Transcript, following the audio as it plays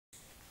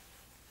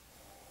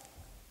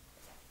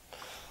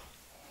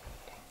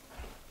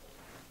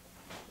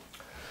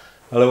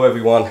Hello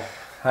everyone,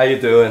 how you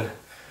doing?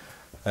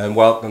 And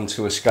welcome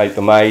to Escape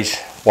the Maze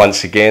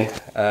once again.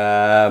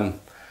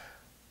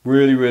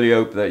 Really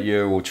hope that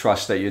you will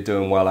trust that you're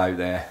doing well out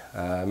there.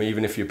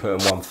 Even if you're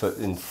putting one foot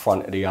in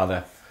front of the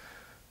other,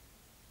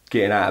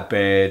 getting out of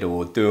bed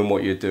or doing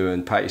what you're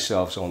doing, pat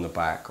yourselves on the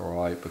back,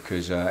 alright?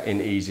 Because it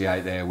ain't easy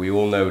out there, we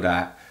all know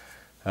that.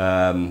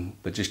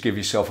 But just give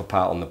yourself a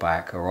pat on the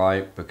back,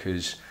 alright?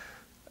 Because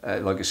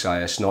like I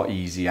say, it's not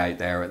easy out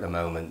there at the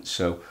moment.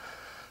 So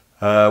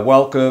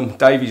welcome.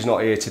 Davey's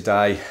not here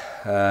today.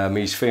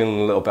 He's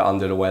feeling a little bit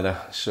under the weather,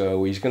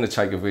 so he's going to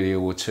take a video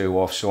or two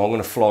off. So I'm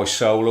going to fly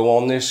solo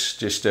on this,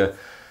 just to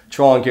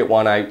try and get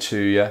one out to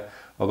you.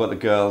 I've got the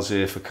girls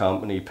here for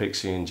company,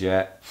 Pixie and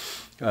Jet.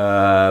 We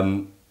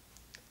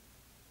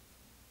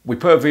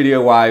put a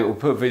video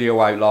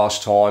out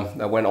last time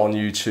that went on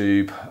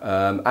YouTube.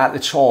 At the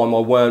time I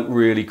weren't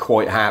really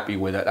quite happy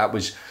with it. That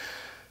was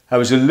a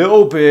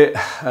little bit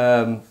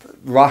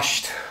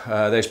rushed.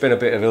 There's been a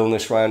bit of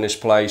illness around this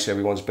place.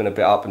 Everyone's been a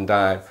bit up and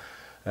down.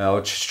 I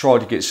just tried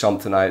to get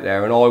something out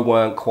there and I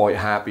weren't quite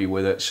happy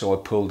with it, so I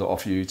pulled it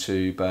off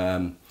YouTube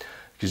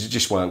because it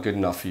just weren't good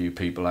enough for you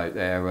people out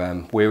there.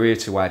 We're here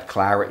to add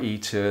clarity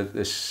to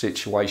this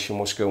situation,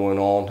 what's going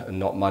on, and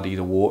not muddy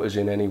the waters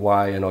in any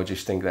way, and I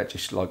just think that,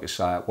 just like I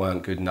say, it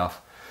weren't good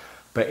enough.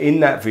 But in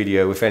that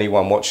video, if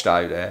anyone watched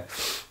out there,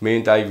 me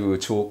and David were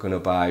talking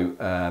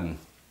about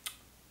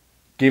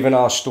giving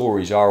our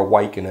stories, our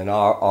awakening,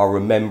 our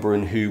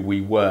remembering who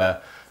we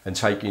were and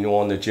taking you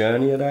on the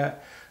journey of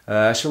that.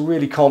 It's a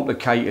really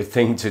complicated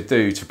thing to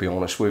do, to be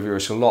honest with you.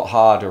 It's a lot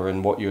harder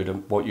than what you'd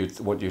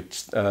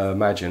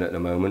imagine at the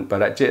moment,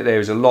 but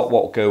there's a lot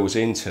what goes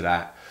into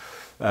that.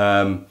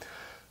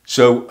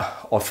 So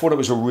I thought it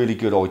was a really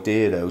good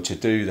idea though to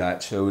do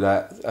that, so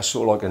that's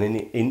sort of like an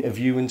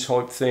interviewing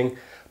type thing.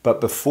 But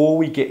before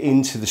we get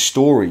into the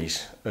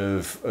stories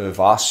of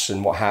us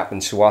and what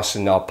happened to us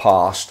in our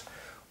past,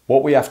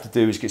 what we have to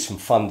do is get some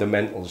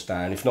fundamentals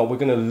down. If not, we're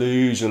going to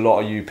lose a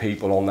lot of you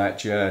people on that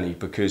journey,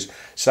 because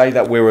say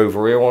that we're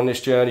over here on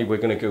this journey, we're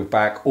going to go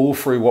back all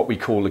through what we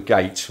call the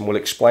gates, and we'll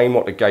explain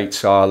what the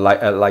gates are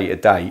at a later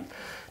date,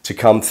 to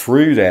come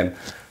through them,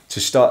 to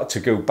start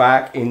to go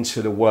back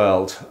into the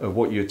world of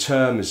what you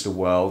term as the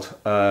world,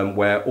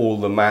 where all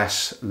the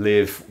mass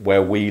live,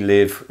 where we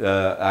live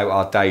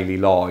our daily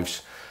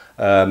lives,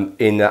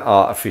 in the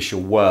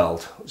artificial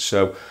world.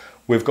 So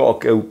we've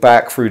got to go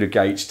back through the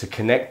gates to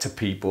connect to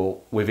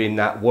people within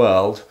that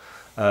world,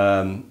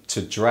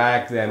 to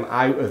drag them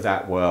out of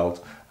that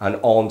world and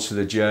onto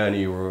the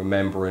journey of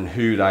remembering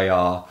who they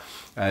are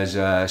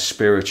as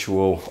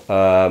spiritual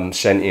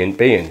sentient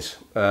beings.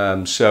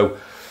 So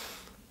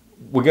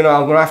I'm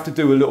gonna have to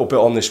do a little bit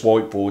on this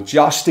whiteboard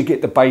just to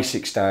get the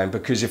basics down,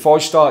 because if I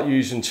start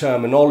using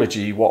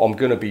terminology, what I'm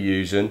going to be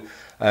using,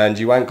 and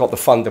you ain't got the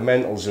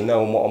fundamentals of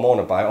knowing what I'm on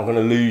about, I'm going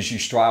to lose you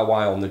straight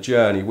away on the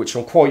journey, which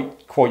I'm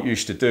quite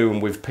used to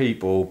doing with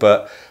people.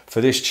 But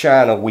for this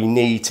channel, we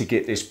need to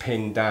get this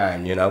pinned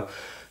down, you know.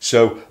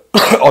 So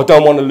I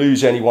don't want to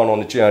lose anyone on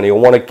the journey. I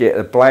want to get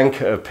a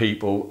blanket of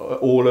people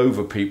all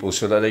over people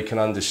so that they can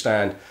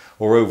understand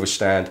or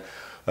understand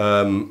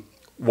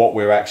what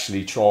we're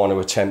actually trying to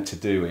attempt to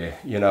do here,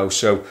 you know.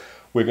 So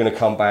we're going to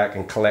come back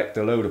and collect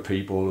a load of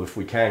people, if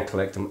we can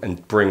collect them,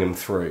 and bring them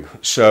through.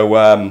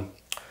 So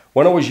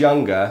when I was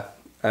younger,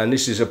 and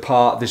this is a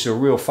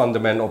real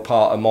fundamental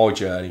part of my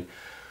journey.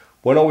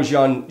 When I was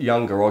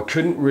younger, I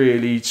couldn't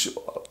really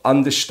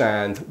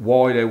understand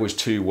why there was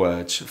two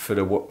words for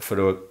the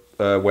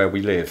where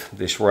we live,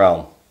 this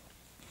realm,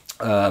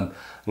 and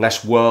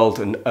that's world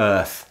and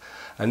earth.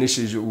 And this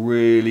is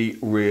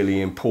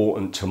really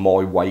important to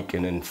my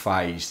awakening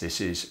phase.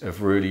 This is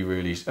of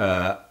really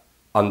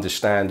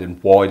understanding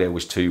why there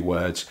was two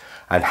words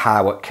and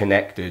how it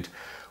connected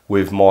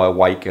with my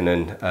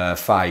awakening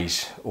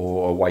phase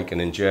or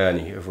awakening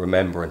journey of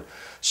remembering.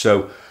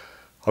 So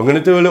I'm going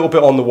to do a little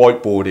bit on the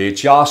whiteboard here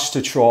just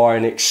to try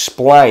and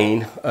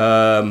explain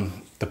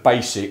the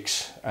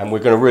basics, and we're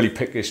going to really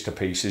pick this to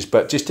pieces,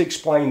 but just to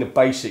explain the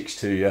basics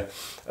to you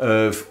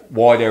of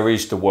why there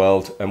is the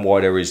world and why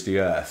there is the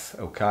earth.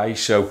 Okay,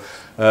 so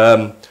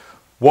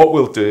what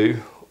we'll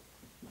do,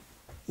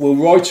 we'll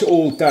write it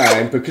all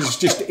down because it's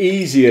just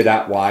easier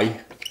that way,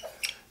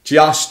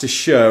 just to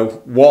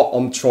show what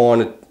I'm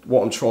trying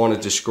to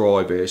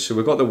describe here. So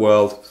we've got the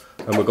world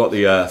and we've got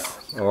the earth.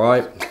 All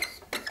right,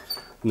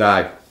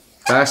 now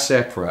they're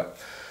separate.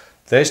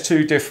 There's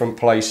two different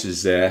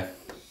places there,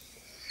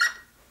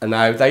 and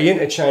now they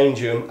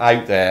interchange them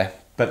out there,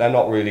 but they're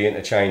not really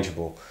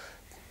interchangeable.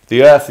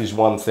 The earth is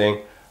one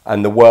thing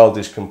and the world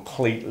is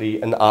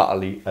completely and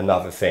utterly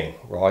another thing,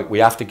 right? We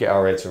have to get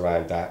our heads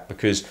around that,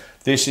 because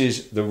this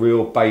is the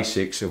real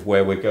basics of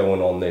where we're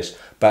going on this.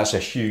 But that's a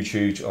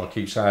huge, I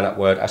keep saying that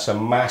word, that's a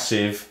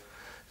massive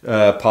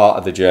part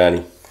of the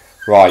journey.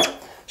 Right,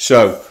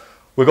 so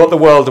we've got the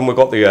world and we've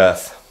got the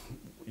earth.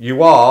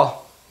 You are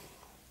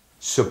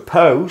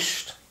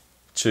supposed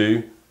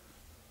to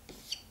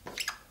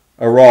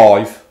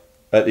arrive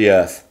at the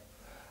earth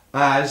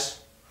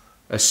as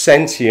a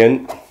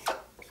sentient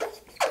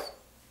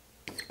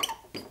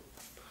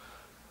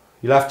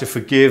You'll have to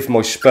forgive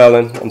my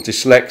spelling. I'm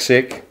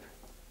dyslexic,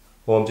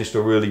 or I'm just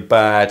a really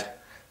bad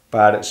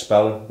at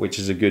spelling, which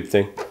is a good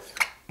thing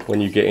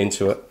when you get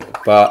into it.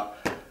 But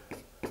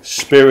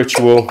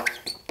spiritual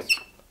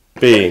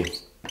being,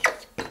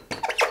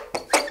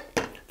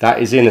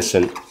 that is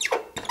innocent.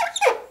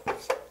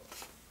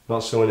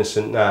 Not so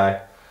innocent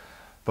now,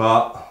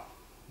 but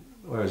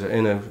where is it?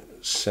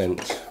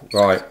 Innocent,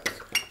 right?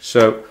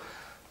 So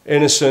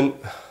innocent,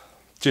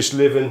 just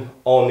living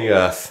on the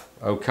earth,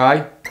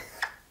 okay?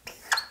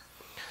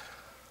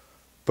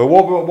 But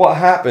what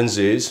happens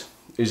is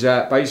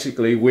that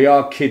basically we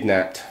are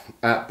kidnapped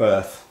at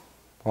birth,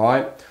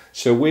 right?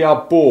 So we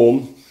are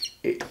born,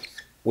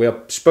 we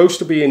are supposed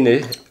to be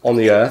on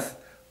the earth,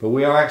 but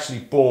we are actually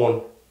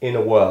born in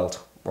a world,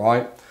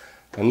 right?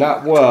 And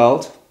that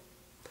world,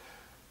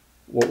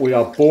 what we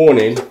are born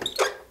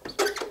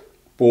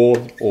or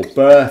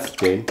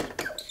birthed in,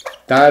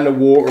 down the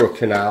water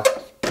canal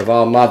of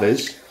our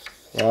mothers,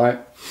 right?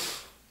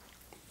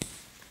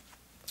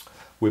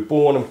 We're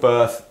born and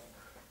birthed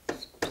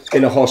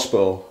in a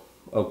hospital,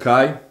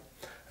 okay?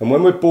 And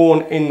when we're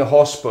born in the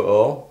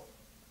hospital,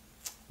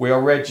 we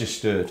are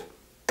registered.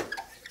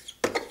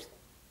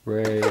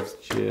 We're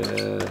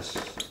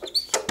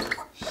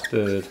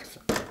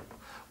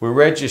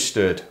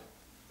registered.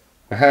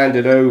 We're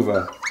handed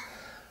over.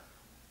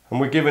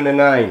 And we're given a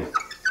name.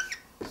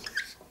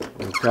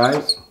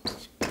 Okay?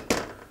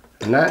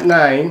 And that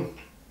name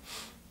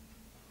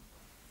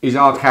is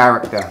our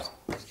character.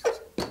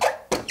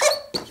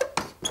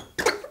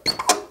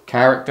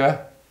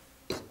 Character.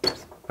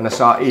 And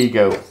that's our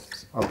ego.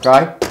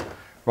 Okay?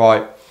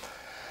 Right.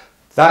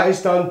 That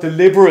is done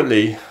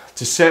deliberately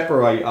to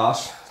separate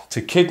us,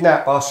 to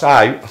kidnap us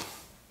out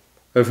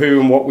of who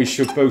and what we're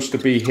supposed to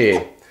be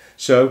here.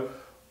 So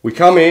we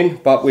come in,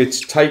 but we're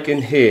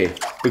taken here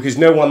because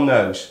no one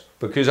knows.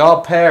 Because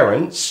our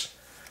parents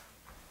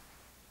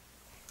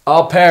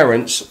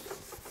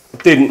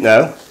didn't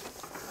know,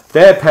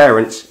 their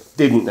parents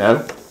didn't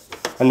know,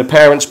 and the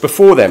parents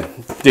before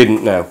them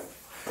didn't know.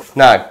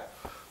 Now,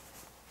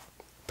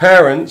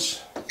 parenting,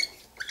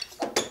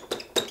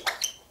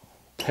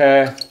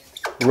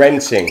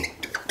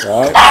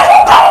 right?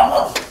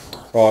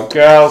 Right,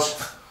 girls.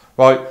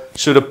 Right,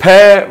 so the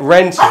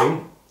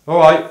parenting, all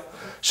right.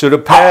 So the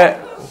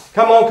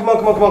come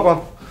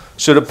on.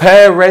 So the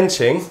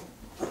parenting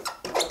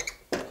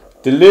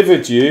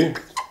delivered you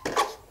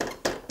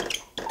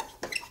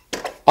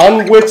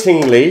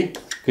unwittingly,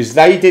 because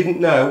they didn't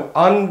know,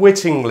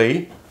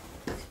 unwittingly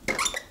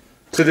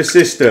to the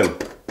system,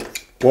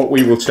 what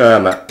we will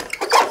term it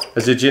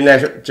as a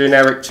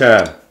generic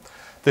term,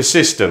 the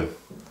system,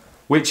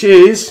 which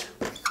is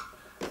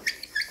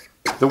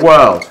the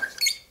world,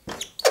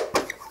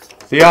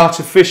 the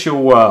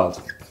artificial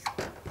world.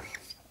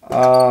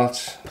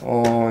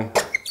 Artificial,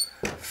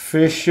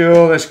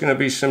 there's going to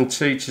be some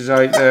teachers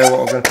out there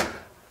what are going to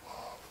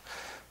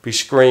be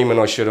screaming,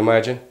 I should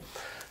imagine.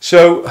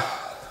 So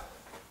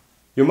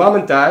your mum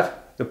and dad,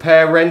 the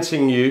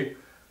parenting you,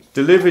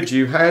 delivered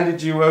you,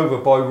 handed you over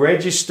by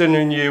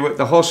registering you at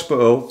the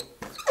hospital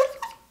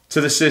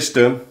to the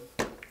system,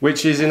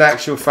 which is in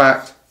actual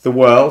fact the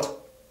world,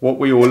 what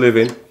we all live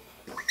in.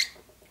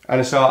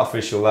 And it's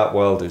artificial, that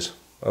world is.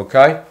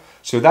 Okay?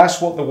 So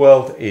that's what the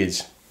world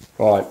is.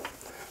 Right.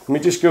 Let me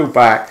just go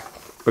back,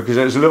 because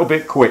it was a little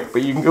bit quick,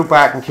 but you can go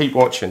back and keep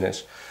watching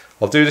this.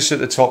 I'll do this at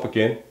the top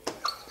again.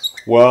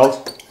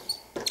 World,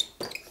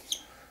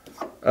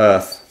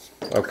 earth.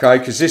 Okay,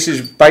 because this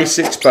is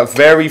basics, but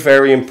very,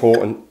 very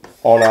important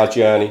on our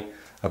journey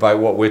about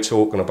what we're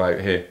talking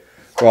about here.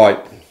 Right.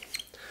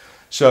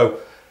 So,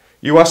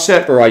 you are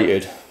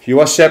separated. You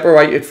are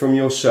separated from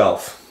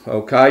yourself.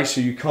 Okay, so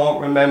you can't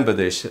remember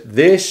this.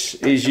 This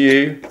is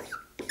you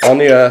on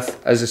the earth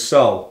as a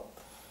soul.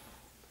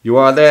 You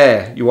are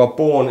there. You are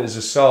born as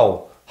a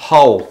soul.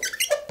 Whole.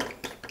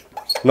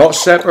 Not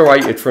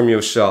separated from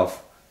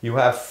yourself. You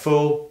have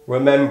full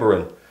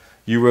remembering.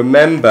 You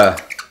remember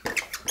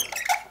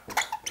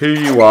who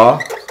you are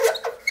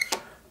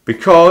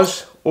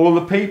because all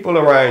the people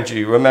around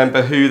you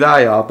remember who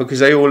they are, because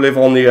they all live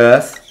on the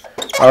earth,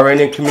 are in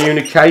a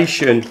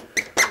communication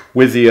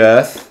with the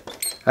earth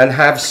and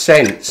have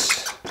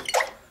sense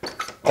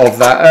of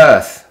that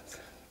earth.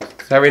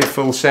 They're in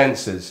full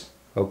senses.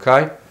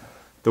 Okay?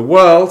 The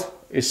world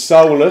is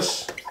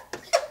soulless,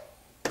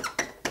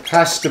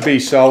 has to be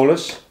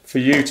soulless for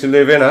you to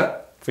live in it,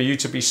 for you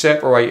to be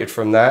separated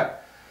from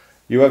that.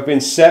 You have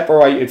been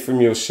separated from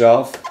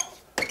yourself.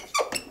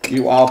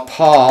 You are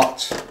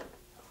part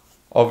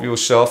of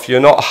yourself.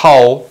 You're not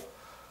whole.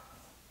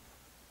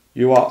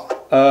 You are.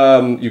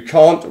 You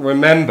can't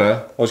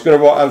remember. I was going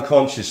to write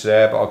unconscious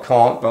there, but I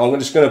can't. But I'm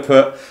just going to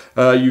put.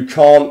 You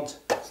can't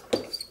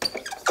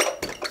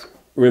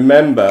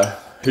remember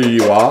who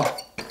you are.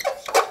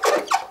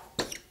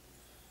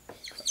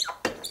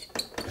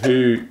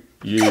 Who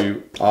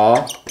you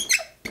are.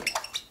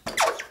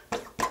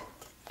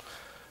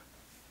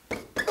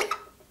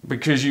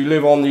 Because you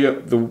live on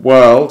the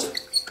world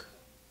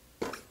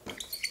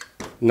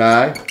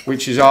now,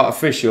 which is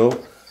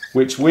artificial,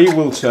 which we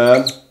will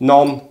term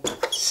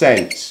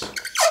nonsense.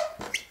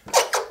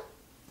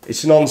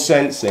 It's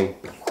nonsensing.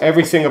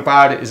 Everything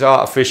about it is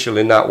artificial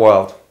in that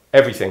world.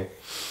 Everything.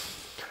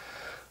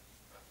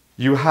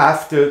 You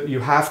have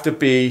to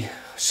be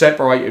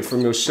separated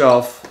from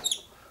yourself,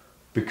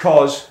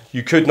 because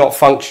you could not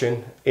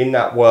function in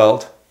that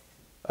world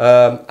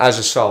as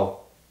a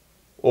soul,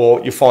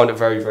 or you find it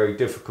very, very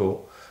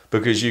difficult,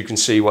 because you can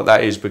see what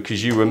that is,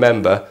 because you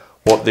remember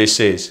what this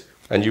is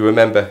and you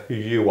remember who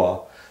you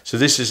are. So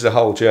this is the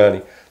whole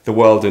journey, the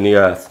world and the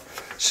earth.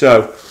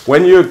 So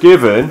when you're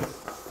given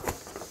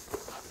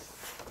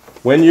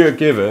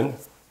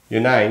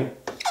your name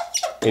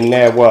in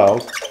their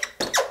world,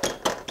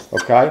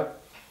 okay,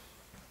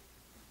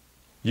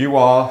 you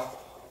are,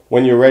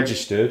 when you're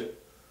registered,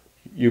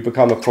 you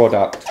become a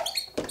product,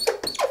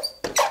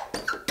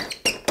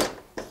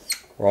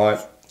 right?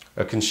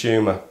 A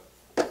consumer.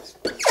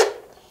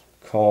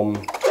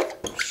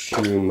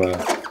 Consumer.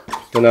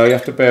 Don't know, you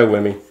have to bear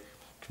with me.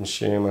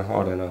 Consumer,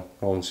 I don't know,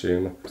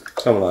 consumer,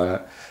 something like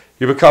that.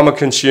 You become a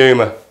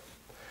consumer.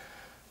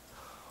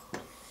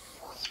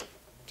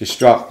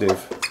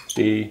 Destructive.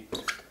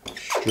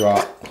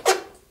 Destructive.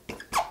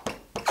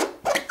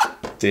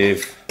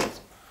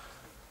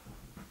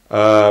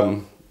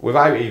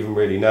 Without even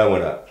really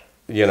knowing it,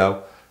 you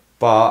know.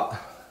 But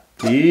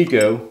the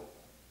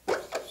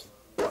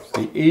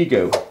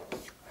ego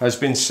has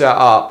been set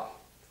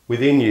up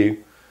within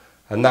you,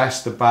 and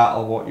that's the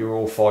battle what you're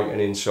all fighting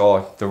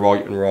inside, the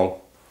right and wrong.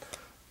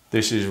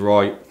 This is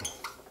right,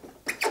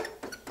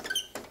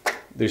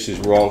 this is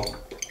wrong,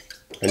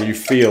 and you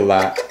feel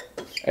that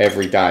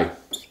every day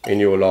in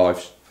your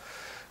lives.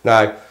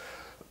 Now,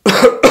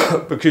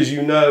 because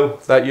you know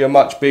that you're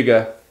much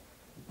bigger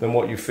than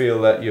what you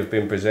feel that you've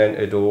been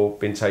presented or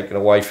been taken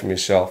away from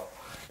yourself.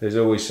 There's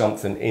always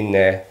something in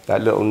there,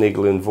 that little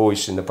niggling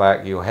voice in the back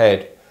of your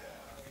head,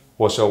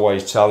 what's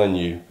always telling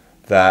you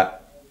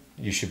that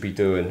you should be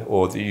doing,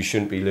 or that you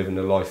shouldn't be living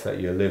the life that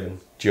you're living.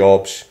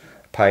 Jobs,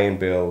 paying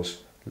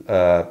bills,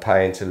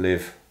 paying to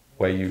live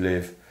where you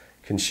live,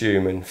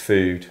 consuming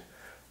food,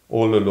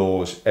 all the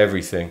laws,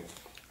 everything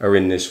are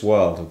in this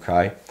world,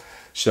 okay?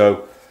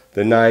 So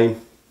the name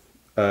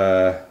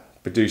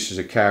produces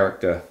a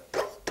character,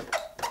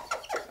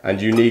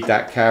 and you need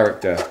that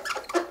character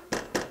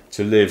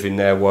to live in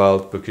their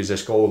world, because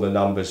it's got all the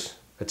numbers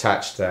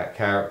attached to that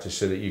character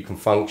so that you can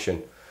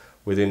function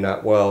within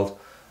that world.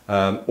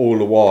 All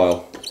the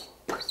while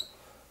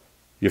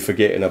you're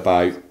forgetting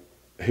about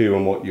who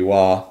and what you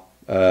are,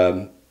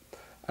 and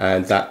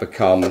that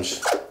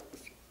becomes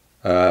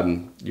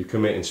you're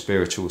committing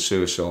spiritual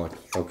suicide,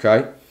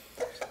 okay?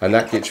 And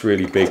that gets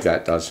really big,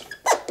 that does.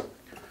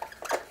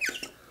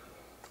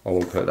 I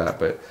won't put that,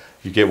 but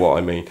you get what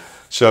I mean.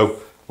 So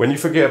when you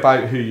forget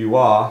about who you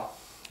are,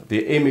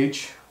 the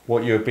image,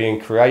 what you're being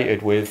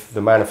created with,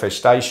 the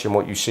manifestation,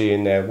 what you see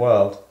in their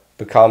world,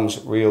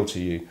 becomes real to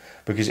you,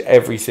 because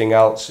everything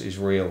else is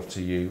real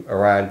to you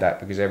around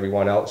that, because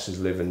everyone else is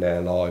living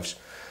their lives.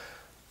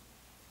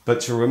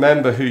 But to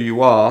remember who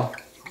you are,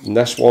 and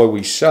that's why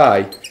we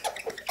say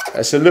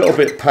it's a little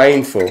bit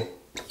painful,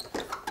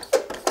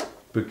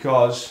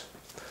 because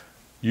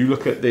you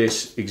look at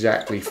this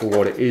exactly for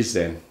what it is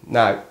then.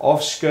 Now,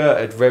 I've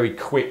skirted very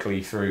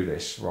quickly through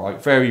this, right?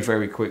 Very,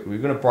 very quickly.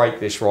 We're going to break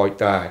this right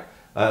down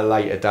at a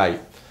later date.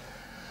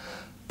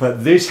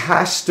 But this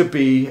has to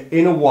be,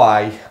 in a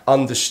way,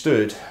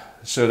 understood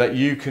so that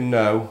you can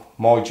know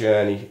my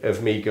journey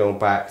of me going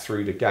back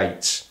through the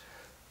gates.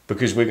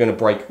 Because we're going to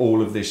break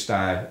all of this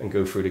down and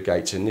go through the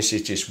gates. And this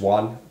is just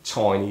one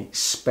tiny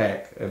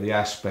speck of the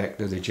aspect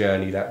of the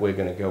journey that we're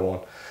going to go on.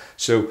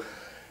 So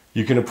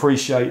you can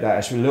appreciate that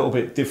it's a little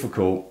bit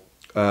difficult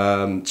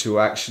to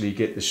actually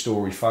get the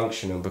story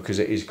functioning, because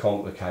it is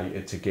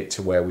complicated to get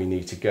to where we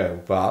need to go.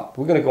 But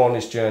we're going to go on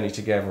this journey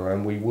together,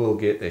 and we will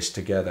get this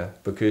together,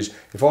 because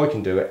if I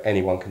can do it,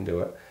 anyone can do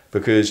it.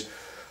 Because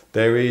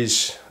there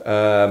is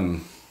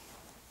no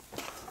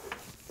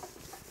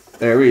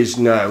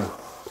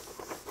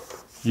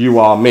you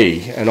are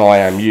me and I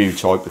am you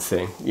type of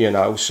thing, you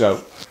know.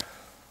 So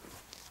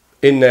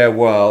in their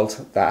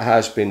world that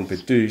has been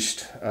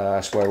produced,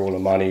 that's where all the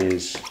money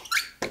is,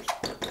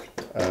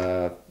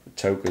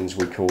 tokens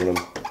we call them,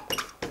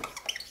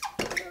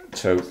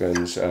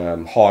 tokens,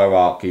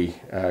 hierarchy,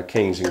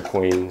 kings and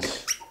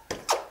queens,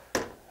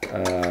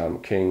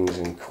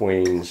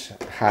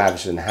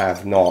 haves and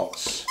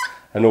have-nots,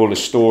 and all the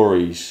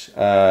stories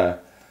are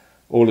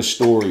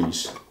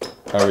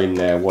in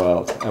their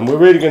world. And we're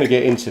really going to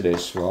get into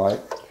this, right?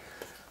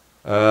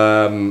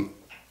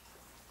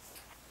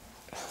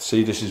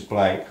 See, this is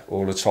blank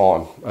all the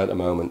time at the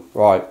moment.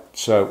 Right,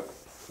 so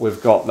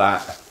we've got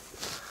that.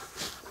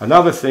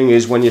 Another thing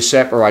is, when you're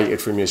separated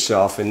from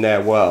yourself in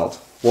their world,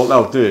 what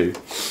they'll do,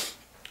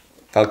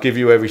 they'll give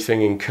you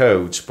everything in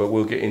codes, but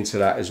we'll get into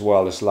that as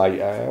well as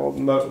later.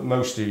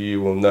 Most of you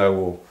will know,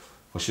 or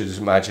I should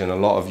imagine a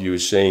lot of you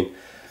have seen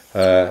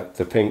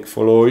the Pink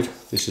Floyd.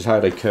 This is how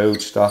they code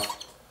stuff.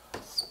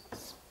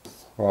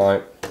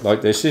 Right,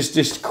 like this. It's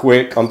just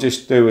quick. I'm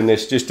just doing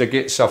this just to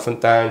get something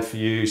down for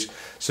you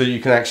so you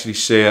can actually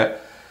see it.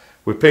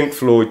 With Pink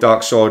Floyd,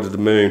 Dark Side of the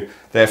Moon,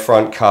 their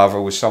front cover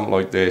was something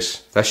like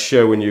this. That's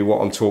showing you what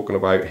I'm talking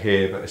about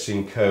here, but it's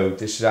in code.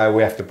 This is how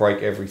we have to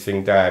break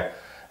everything down.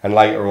 And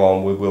later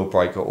on, we will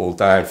break it all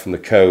down from the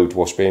code,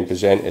 what's being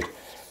presented.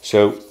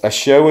 So that's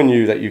showing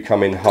you that you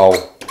come in whole,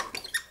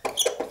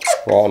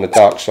 right on the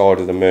dark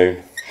side of the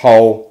moon.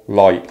 Whole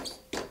light,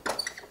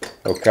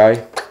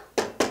 okay?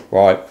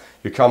 Right,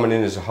 you're coming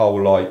in as a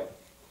whole light.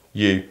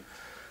 You're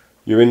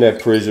in their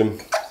prism.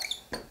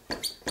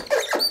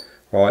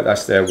 Right,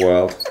 that's their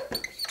world,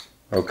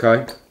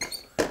 okay?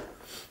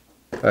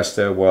 That's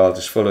their world.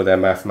 It's full of their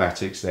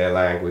mathematics, their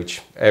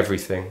language,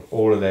 everything.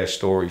 All of their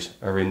stories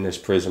are in this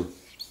prism,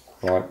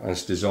 right? And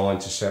it's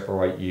designed to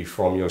separate you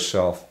from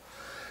yourself.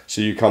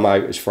 So you come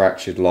out as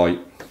fractured light.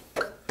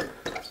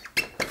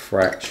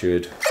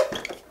 Fractured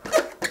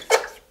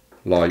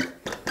light.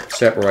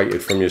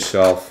 Separated from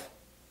yourself.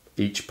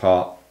 Each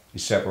part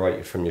is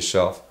separated from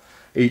yourself.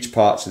 Each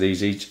part of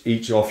these,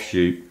 each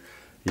offshoot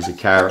is the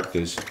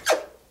characters.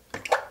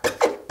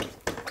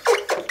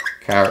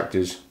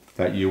 Characters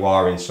that you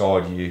are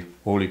inside of you,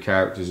 all the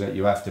characters that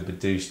you have to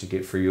produce to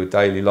get through your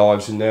daily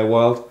lives in their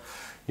world.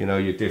 You know,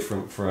 you're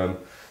different from,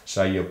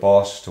 say, your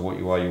boss to what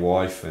you are your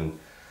wife, and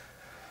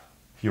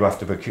you have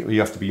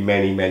to be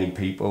many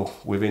people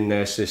within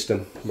their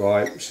system,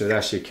 right? So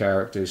that's your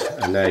characters,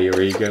 and they're your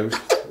egos,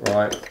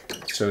 right?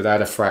 So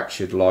that are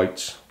fractured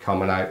lights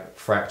coming out,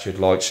 fractured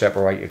lights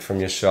separated from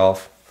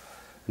yourself.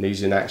 And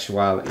these, in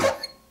actuality,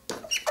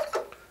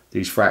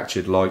 these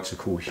fractured lights are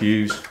called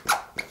hues.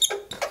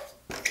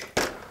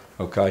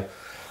 Okay,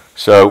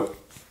 so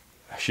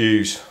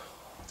hues,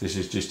 this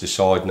is just a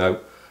side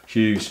note,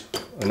 hues,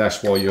 and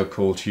that's why you're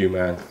called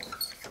human.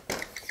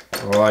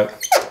 Alright,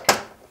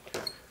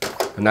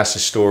 and that's the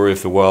story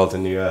of the world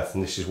and the earth,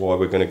 and this is why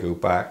we're going to go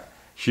back.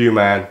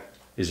 Human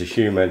is a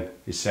human,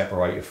 is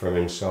separated from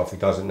himself, he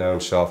doesn't know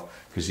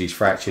himself, because these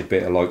fractured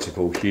bit of lights are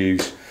called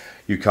hues.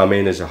 You come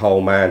in as a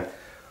whole man,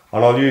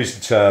 and I'll use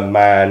the term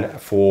man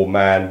for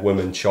man,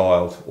 woman,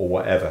 child, or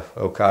whatever.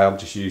 Okay, I'm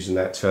just using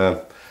that term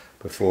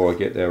before I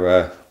get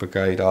their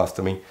brigade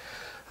after me.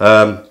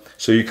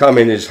 So you come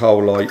in as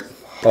whole light,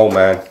 whole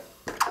man.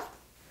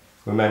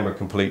 Remember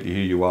completely who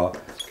you are.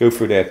 Go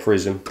through their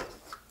prism,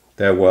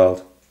 their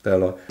world, their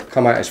light.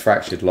 Come out as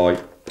fractured light,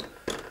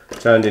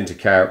 turned into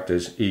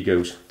characters,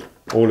 egos,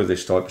 all of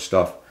this type of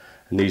stuff.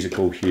 And these are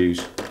called hues,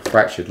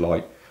 fractured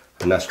light,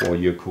 and that's why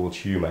you're called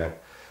human.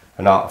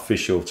 An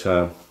artificial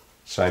term,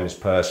 same as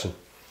person.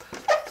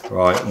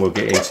 Right, and we'll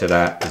get into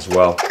that as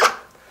well.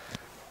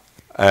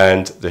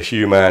 And the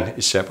human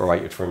is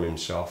separated from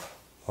himself.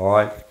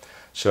 Alright,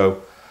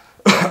 so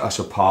that's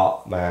a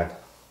part man,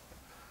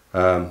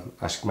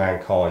 that's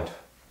mankind,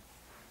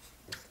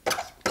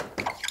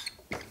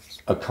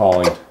 a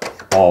kind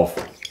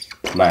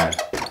of man.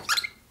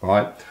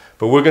 Right,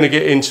 but we're going to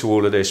get into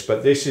all of this,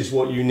 but this is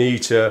what you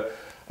need to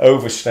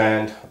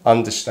understand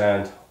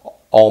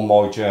on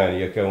my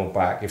journey of going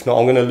back. If not,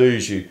 I'm going to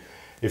lose you.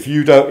 If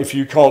you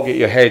can't get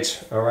your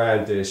heads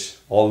around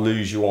this, I'll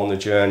lose you on the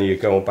journey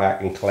of going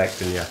back and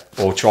collecting you,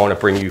 or trying to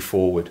bring you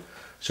forward,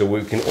 so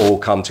we can all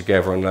come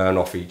together and learn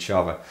off each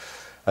other.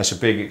 That's a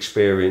big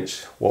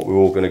experience, what we're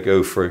all going to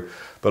go through.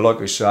 But like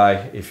I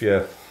say, if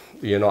you're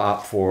not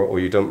up for it,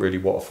 or you don't really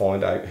want to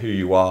find out who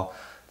you are,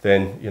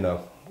 then, you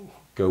know,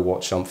 go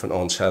watch something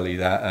on telly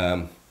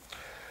that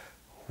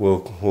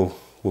will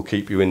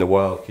keep you in the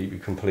world, keep you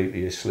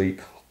completely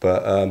asleep.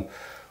 But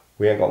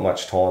we ain't got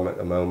much time at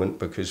the moment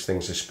because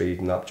things are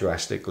speeding up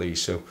drastically,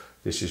 so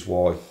this is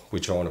why we're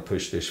trying to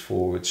push this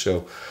forward.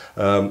 So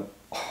I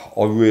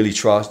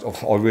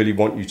really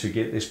want you to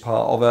get this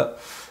part of it.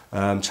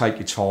 Take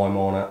your time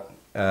on it.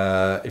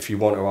 If you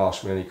want to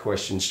ask me any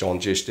questions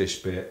on just this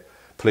bit,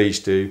 please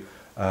do.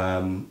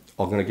 I'm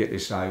going to get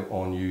this out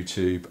on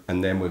YouTube,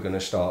 and then we're going to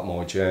start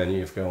my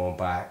journey of going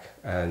back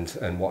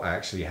and what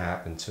actually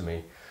happened to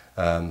me.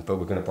 But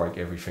we're going to break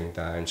everything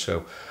down.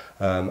 So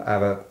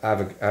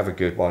have a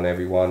good one,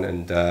 everyone,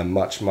 and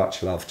much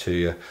love to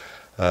you.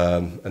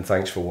 And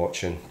thanks for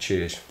watching.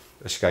 Cheers.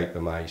 Escape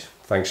the maze.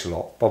 Thanks a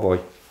lot. Bye bye.